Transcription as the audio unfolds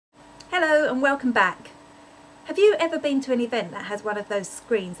Hello and welcome back. Have you ever been to an event that has one of those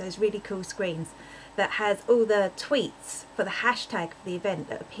screens, those really cool screens, that has all the tweets for the hashtag for the event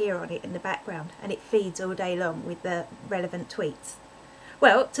that appear on it in the background, and it feeds all day long with the relevant tweets?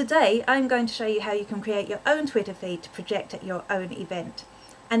 Well, today I'm going to show you how you can create your own Twitter feed to project at your own event.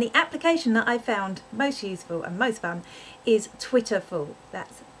 And the application that I found most useful and most fun is Twitterful.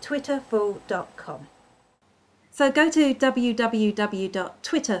 That's twitterful.com. So go to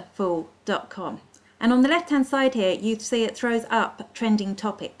www.twitterful.com, and on the left hand side here you see it throws up trending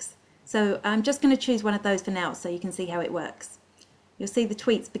topics. So I'm just going to choose one of those for now so you can see how it works. You'll see the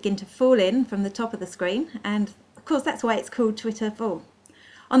tweets begin to fall in from the top of the screen, and of course that's why it's called Twitterful.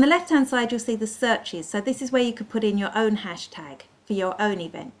 On the left hand side you'll see the searches, so this is where you could put in your own hashtag for your own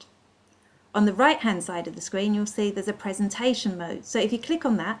event. On the right hand side of the screen you'll see there's a presentation mode, so if you click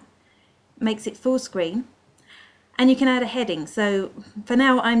on that it makes it full screen. And you can add a heading, so for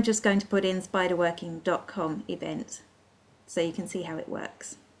now I'm just going to put in spiderworking.com event so you can see how it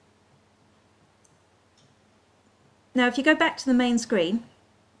works. Now if you go back to the main screen,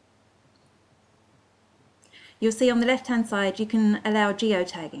 you'll see on the left hand side you can allow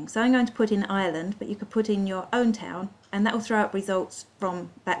geotagging. So I'm going to put in Ireland, but you could put in your own town and that will throw up results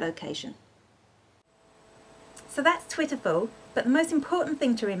from that location. So that's Twitterful, but the most important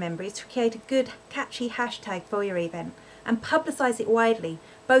thing to remember is to create a good, catchy hashtag for your event and publicise it widely,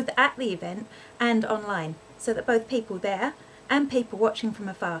 both at the event and online, so that both people there and people watching from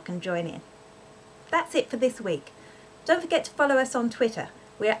afar can join in. That's it for this week. Don't forget to follow us on Twitter.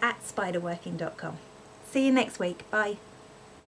 We're at spiderworking.com. See you next week. Bye.